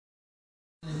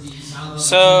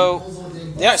So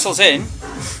the axle's in.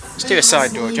 Let's do a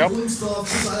side door job.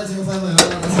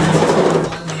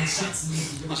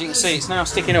 As you can see, it's now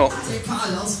sticking up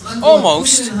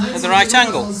almost at the right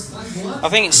angle. I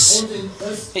think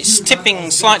it's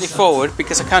tipping slightly forward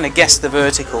because I kind of guessed the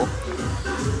vertical.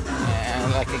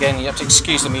 And like again, you have to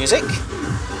excuse the music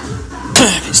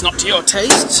if it's not to your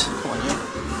taste. Come on, you.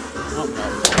 Oh,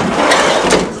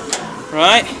 no.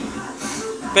 Right,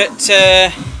 but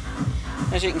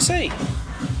as you can see,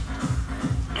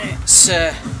 it's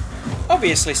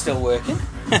obviously still working.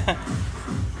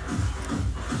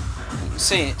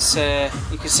 You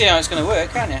can see how it's going to work,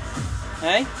 can't you?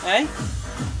 Hey?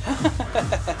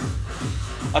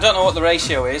 I don't know what the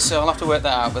ratio is, so I'll have to work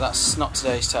that out, but that's not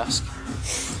today's task.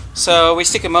 So we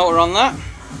stick a motor on that,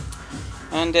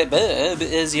 and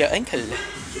there's your ankle.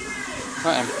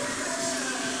 Right then.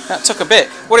 That took a bit.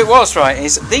 What it was, right,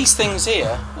 is these things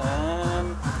here.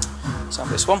 Let's have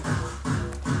this one.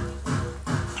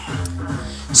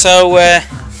 So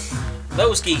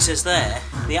those geezers there,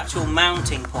 the actual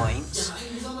mounting points,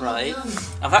 right,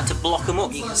 I've had to block them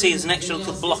up. You can see there's an extra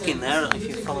little block in there, I don't know if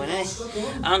you're following it,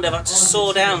 and I've had to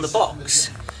saw down the box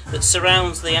that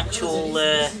surrounds the actual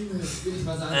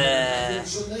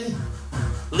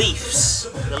leaves,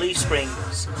 the leaf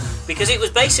springs, because it was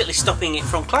basically stopping it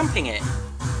from clamping it.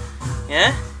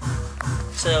 Yeah?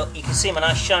 So you can see my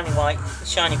nice shiny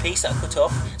piece that I cut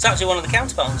off. It's actually one of the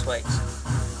counterbalance weights.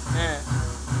 Yeah.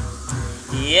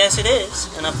 Yes, it is,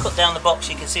 and I've cut down the box.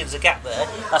 You can see there's a gap there.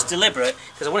 That's deliberate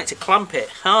because I want it to clamp it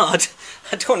hard.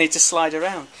 I don't want it to slide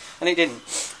around, and it didn't.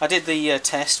 I did the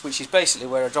test, which is basically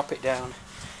where I drop it down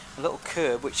a little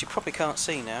curb, which you probably can't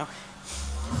see now.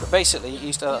 But basically, it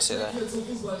used to, that's it there.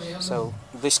 So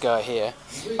this guy here,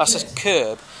 that's a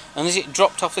curb, and as it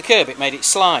dropped off the curb, it made it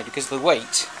slide because of the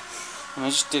weight. And I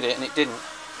just did it, and it didn't.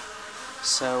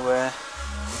 So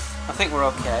I think we're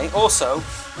okay. Also,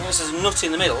 there's a nut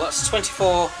in the middle. That's a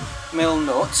 24mm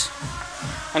nut,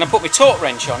 and I put my torque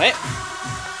wrench on it,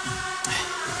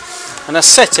 and I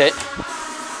set it.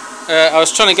 I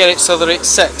was trying to get it so that it's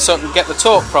set so I can get the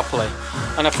torque properly,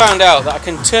 and I found out that I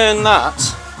can turn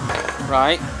that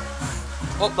right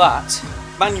up that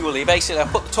manually. Basically, I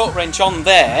put the torque wrench on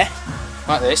there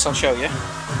like this. I'll show you.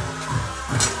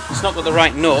 It's not got the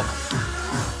right nut.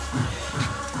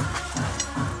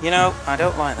 You know, I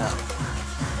don't like that.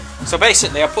 So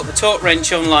basically I put the torque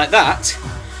wrench on like that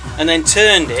and then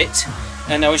turned it,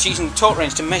 and I was using the torque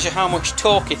wrench to measure how much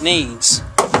torque it needs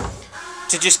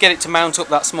to just get it to mount up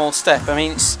that small step. I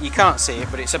mean, you can't see it,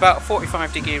 but it's about a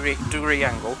 45-degree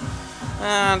angle,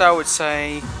 and I would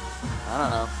say, I don't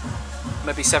know,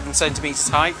 maybe 7 centimeters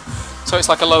height. So it's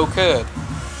like a low curb,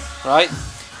 right?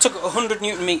 Took 100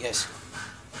 Newton meters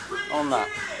on that.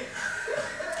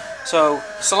 So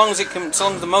long as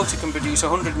the motor can produce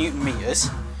 100 Newton meters,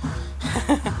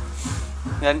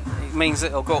 then it means that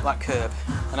it'll go up that curb.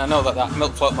 And I know that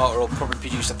milk float motor will probably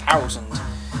produce 1,000,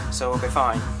 so we'll be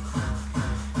fine.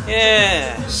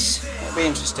 Yes, it'll be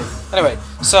interesting. Anyway,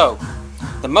 so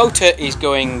the motor is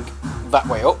going that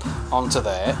way up onto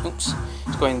there. Oops,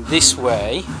 it's going this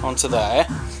way onto there.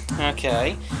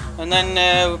 Okay, and then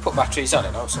we'll put batteries, I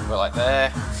don't know, somewhere like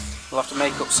there. We'll have to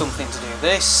make up something to do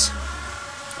this.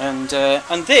 And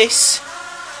this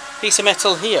piece of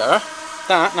metal here,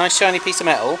 that nice shiny piece of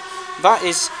metal, that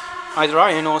is either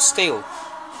iron or steel,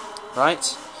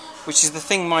 right? Which is the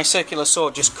thing my circular saw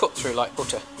just cut through like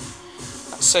butter.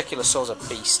 That circular saw's a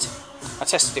beast. I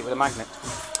tested it with a magnet.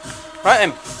 Right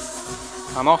then,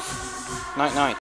 I'm off. Night night.